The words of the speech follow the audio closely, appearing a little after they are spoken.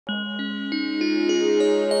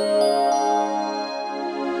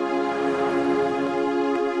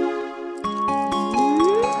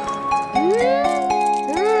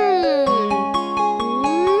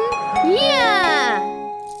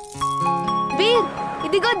వీర్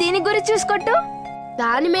ఇదిగో దీని గురి చూసుకొట్టు.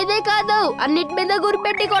 దాని మీదే కాదు అన్నిటి మీద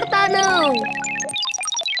గురిపెట్టి కొడతాను.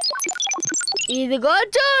 ఇదిగో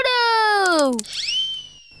చూడు.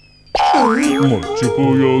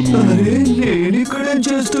 నేను ఇక్కడ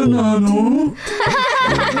చేస్తున్నాను.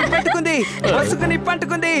 పట్టుకుంది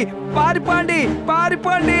పట్టుకుంది. పారిపోండి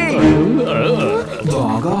పారిపోండి.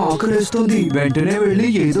 బాగా ఆకలిస్తుంది. వెంటనే వెళ్ళి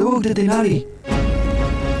ఏదో ఒకటి తినాలి.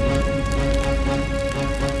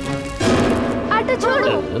 అటు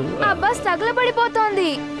చూడు, ఆ బస్ తగలబడిపోతోంది.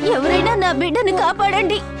 ఎవరైనా నా బిడ్డను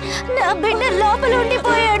కాపాడండి. నా బిడ్డ లోపల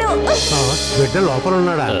ఉండిపోయాడు. బిడ్డ లోపల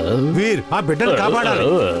ఉన్నాడా? వీర్ ఆ బిడ్డను కాపాడాలి.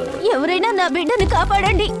 ఎవరైనా నా బిడ్డను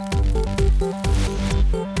కాపాడండి.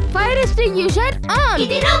 Fire extinguisher on.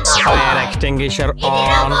 Fire extinguisher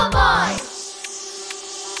on.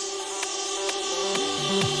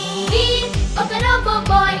 వీర్ ఒక రోబో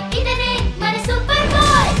బాయ్. ఇతనే మన సూపర్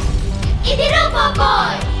బాయ్. ఇది రోబో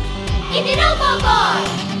బాయ్. ఇది రోబో బాయ్.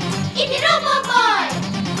 ఇది రోబో బాయ్.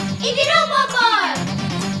 ఇది రోబో బాయ్.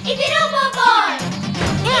 ఇది రోబో బాయ్.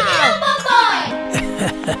 ఇది రోబో బాయ్.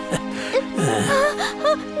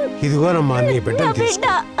 ఇదిగోనమ్మా నీ బిడ్డను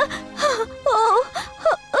తీసుకో.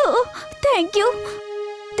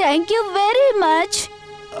 Thank you very much.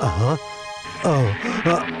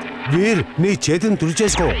 వీర్ నీ చేతిని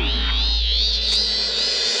తుడిచేసుకో.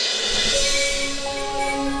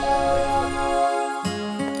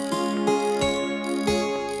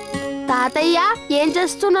 తాతయ్య ఏం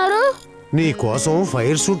చేస్తున్నారు? నీ కోసం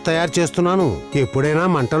ఫైర్ సూట్ తయారు చేస్తున్నాను. ఎప్పుడైనా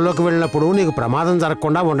మంటల్లోకి వెళ్ళినప్పుడు నీకు ప్రమాదం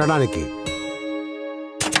జరగకుండా ఉండడానికి.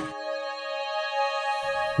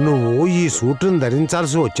 నువ్వు ఈ సూట్ను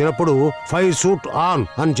ధరించాల్సి వచ్చినప్పుడు ఫైర్ సూట్ ఆన్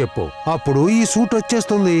అని చెప్పు. అప్పుడు ఈ సూట్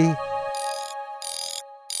వచ్చేస్తుంది.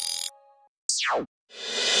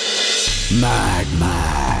 Mad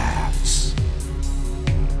max.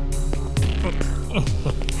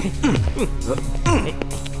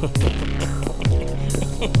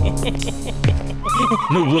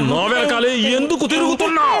 నువ్వు నా వెనకాలే ఎందుకు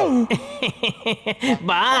తిరుగుతున్నావు?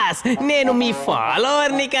 బాస్ నేను మీ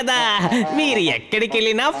ఫాలోవర్ని కదా. మీరు ఎక్కడికి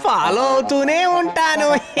వెళ్ళినా ఫాలో అవుతూనే ఉంటాను.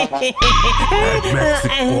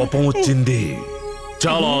 కోపం వచ్చింది.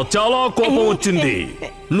 చాలా చాలా కోపం వచ్చింది.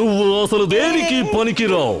 నువ్వు అసలు దేనికి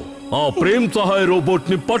పనికిరావు. ఆ ప్రేమ్ సహాయ రోబోట్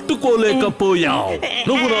ని పట్టుకోలేకపోయావు.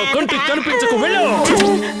 నువ్వు నా కంటికి కనిపించకు వెళ్ళావు.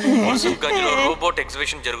 గంజ్లో రోబోట్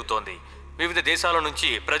ఎగ్జిబిషన్ జరుగుతోంది. వివిధ దేశాల నుంచి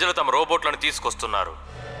ప్రజలు తమ రోబోట్లను తీసుకొస్తున్నారు.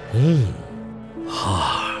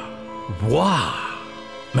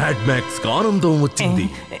 మ్యాడ్ మ్యాక్స్ కి ఆనందం వచ్చింది.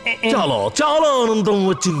 చాలా చాలా ఆనందం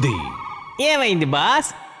వచ్చింది. ఏమైంది బాస్?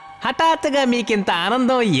 హఠాత్తుగా మీకింత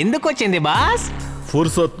ఆనందం ఎందుకు వచ్చింది బాస్?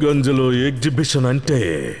 ఫుర్సత్ గంజ్ లో ఎగ్జిబిషన్ అంటే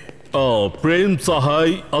ఆ ప్రేమ్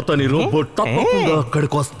సహాయ్ అతని రోబోట్ తప్పకుండా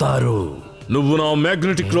అక్కడికి వస్తారు. నువ్వు నా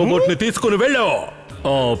మ్యాగ్నెటిక్ రోబోట్ ని తీసుకుని వెళ్ళావు.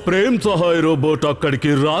 ఆ ప్రేమ్ సహాయ్ రోబోట్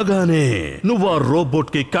అక్కడికి రాగానే నువ్వు ఆ రోబోట్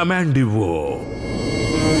కి కమాండ్ ఇవ్వు.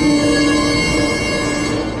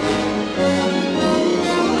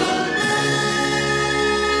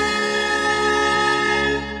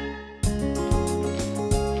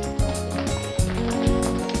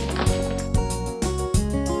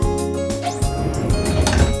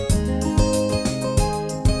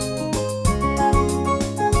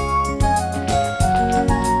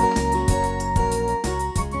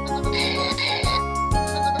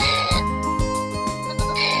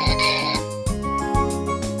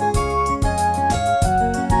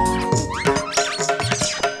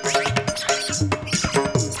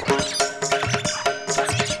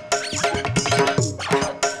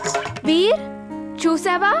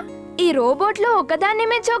 చూసావా, ఈ రోబోట్లో ఒకదాన్ని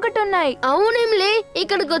మించి ఒకటి ఉన్నాయి. అవునేంలే,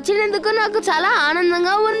 ఇక్కడికి వచ్చినందుకు నాకు చాలా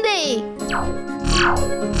ఆనందంగా ఉంది.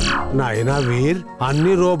 నాయనా వీర్,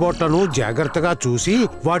 అన్ని రోబోట్లను జాగ్రత్తగా చూసి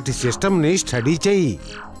వాటి సిస్టమ్ ని స్టడీ చెయ్యి.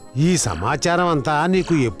 ఈ సమాచారం అంతా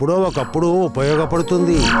నీకు ఎప్పుడో ఒకప్పుడు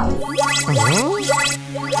ఉపయోగపడుతుంది.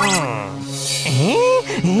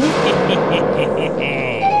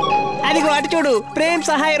 అదిగో అటు చూడు, Prem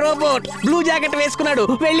Sahay robot blue jacket వేసుకున్నాడు.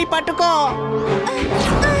 వెళ్ళి పట్టుకో.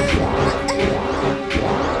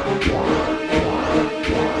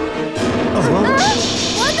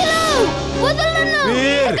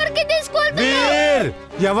 వీర్,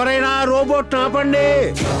 ఎవరైనా రోబోట్ ఆపండి.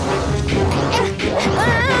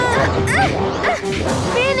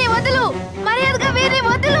 వీరిని వదులు, మర్యాదగా వీరిని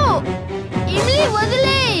వదులు. ఇమ్లీ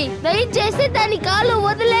వదిలే, దయచేసి దాని కాలు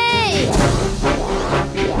వదిలే.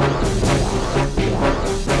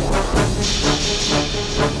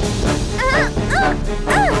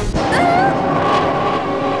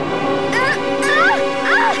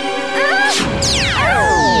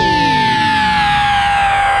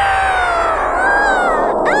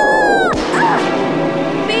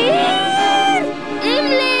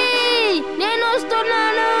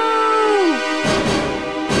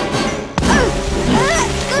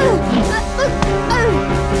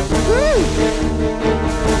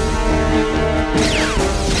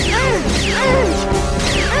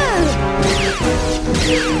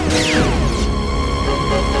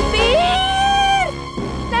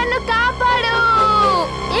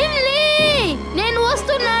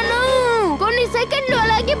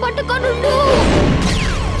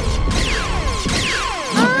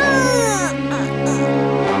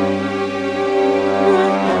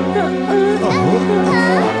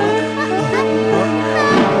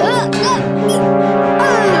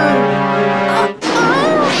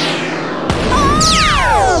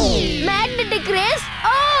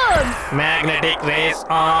 Magnetic race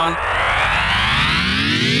on.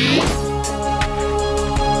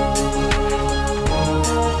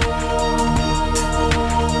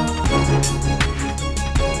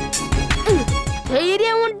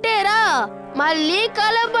 ధైర్యం ఉంటేరా మళ్ళీ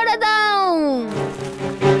కలపడదాం.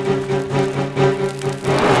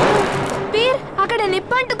 వీర్, అక్కడ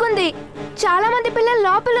నిప్పంటుకుంది. చాలా మంది పిల్లలు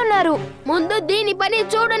లోపల ఉన్నారు. ముందు దీని పని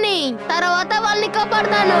చూడని, తర్వాత వాళ్ళని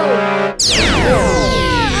కాపాడతాను.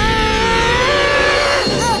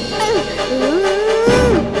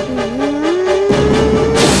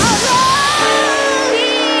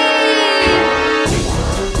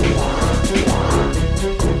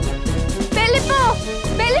 వెళ్ళిపో,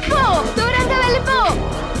 వెళ్ళిపో, దూరంగా వెళ్ళిపో.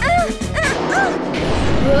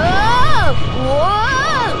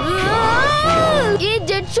 ఈ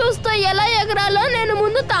జెట్ షూస్ తో ఎలా ఎగరాలో నేను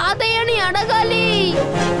ముందు తాతయ్యని అడగాలి.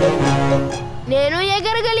 నేను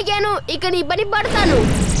ఎగరగలిగాను, ఇక నీ పని పడతాను.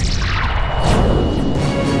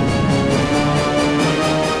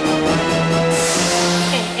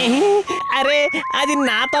 అరే, అది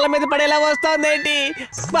నా తల మీద పడేలా వస్తోందేంటి?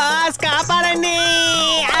 బాస్ కాపాడండి.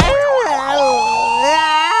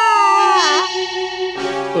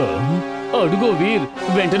 అడుగో వీర్,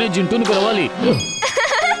 వెంటనే జింటూను పిలవాలి.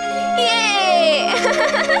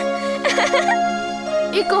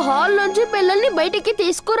 ఇక హాల్ నుంచి పిల్లల్ని బయటికి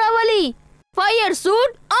తీసుకురావాలి. Fire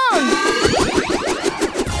suit on.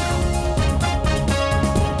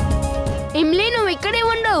 ఇమ్లీ, నువ్వు ఇక్కడే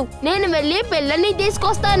ఉండు, నేను వెళ్ళి పిల్లల్ని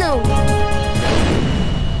తీసుకొస్తాను.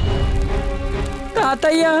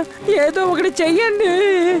 తాతయ్య, ఏదో ఒకటి చెయ్యండి.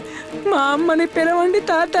 మా అమ్మని పిలవండి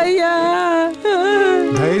తాతయ్య.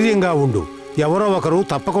 ధైర్యంగా ఉండు, ఎవరో ఒకరు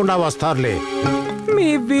తప్పకుండా వస్తారులే. మీ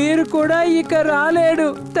వీరు కూడా ఇక రాలేడు.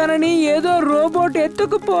 తనని ఏదో రోబోట్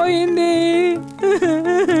ఎత్తుకుపోయింది.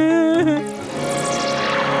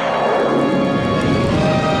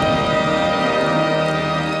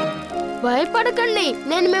 భయపడకండి,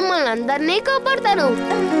 నేను మిమ్మల్ని అందరినీ కాపాడతాను.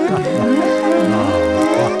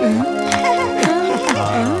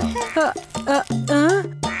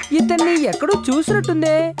 ఇతన్ని ఎక్కడో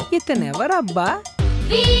చూసినట్టుందే. ఇతను ఎవరబ్బా?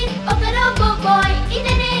 వీర్ ఒక రోబో బాయ్,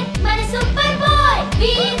 ఇతనే మన సూపర్ బాయ్.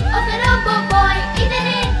 వీర్ ఒక రోబో బాయ్,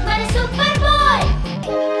 ఇతనే మన సూపర్ బాయ్.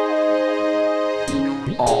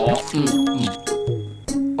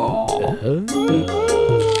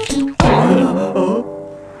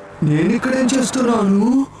 నేను ఇక్కడేం చేస్తున్నాను?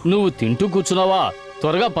 నువ్వు తింటూ కూర్చున్నావా?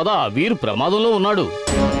 త్వరగా పద, వీరు ప్రమాదంలో ఉన్నాడు.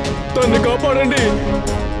 తన్ని కాపాడండి,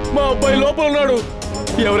 మా అబ్బాయి లోపల ఉన్నాడు.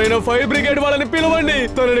 ఎవరైనా ఫైర్ బ్రిగేడ్ వాళ్ళని పిలవండి.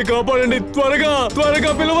 తనని కాపాడండి, త్వరగా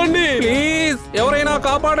త్వరగా పిలవండి. ప్లీజ్, ఎవరైనా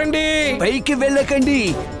కాపాడండి. పైకి వెళ్ళకండి,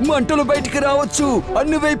 మంటలు బయటికి రావచ్చు.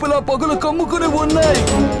 అన్ని వైపులా పొగలు కమ్ముకుని ఉన్నాయి.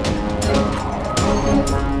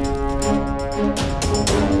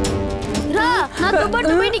 రా, నాతో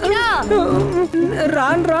పాటు బయటికి రా.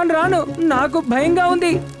 రాను. నాకు భయంగా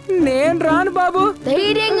ఉంది. నేను రాను బాబు.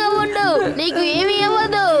 ధైర్యంగా ఉండు, నీకు ఏమీ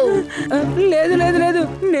అవ్వదు. లేదు,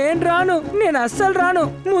 నేను రాను. నేను అస్సలు రాను.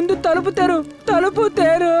 ముందు తలుపు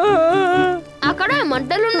తెరు. అక్కడ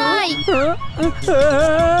మంటలున్నాయి.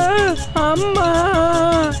 అమ్మా,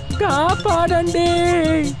 కాపాడండి.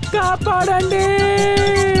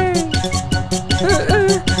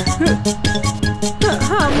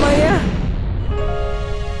 అమ్మయ్యా.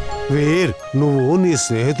 వీర్, నువ్వు నీ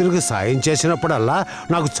స్నేహితుడికి సాయం చేసినప్పుడల్లా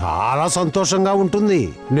నాకు చాలా సంతోషంగా ఉంటుంది.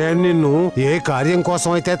 నేను నిన్ను ఏ కార్యం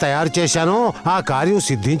కోసం అయితే తయారు చేశానో ఆ కార్యం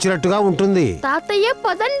సిద్ధించినట్టుగా ఉంటుంది. తాతయ్య,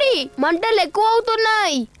 పదండి, మంటలు ఎక్కువ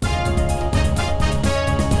అవుతున్నాయి.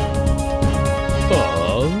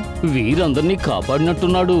 వీరందరినీ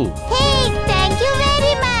కాపాడినట్టున్నాడు. Thank you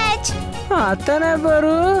very much.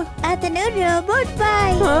 అతనెవరు? అతను రోబోట్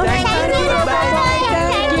బాయ్.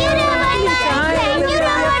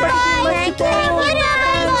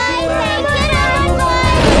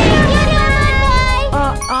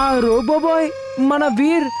 ఆ రోబో బాయ్ మన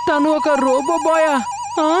వీర్. తను ఒక రోబో బాయా?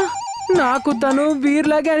 నాకు తను వీర్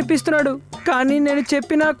లాగే అనిపిస్తున్నాడు. కానీ నేను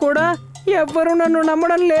చెప్పినా కూడా ఎవ్వరూ నన్ను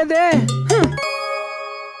నమ్మడం లేదే.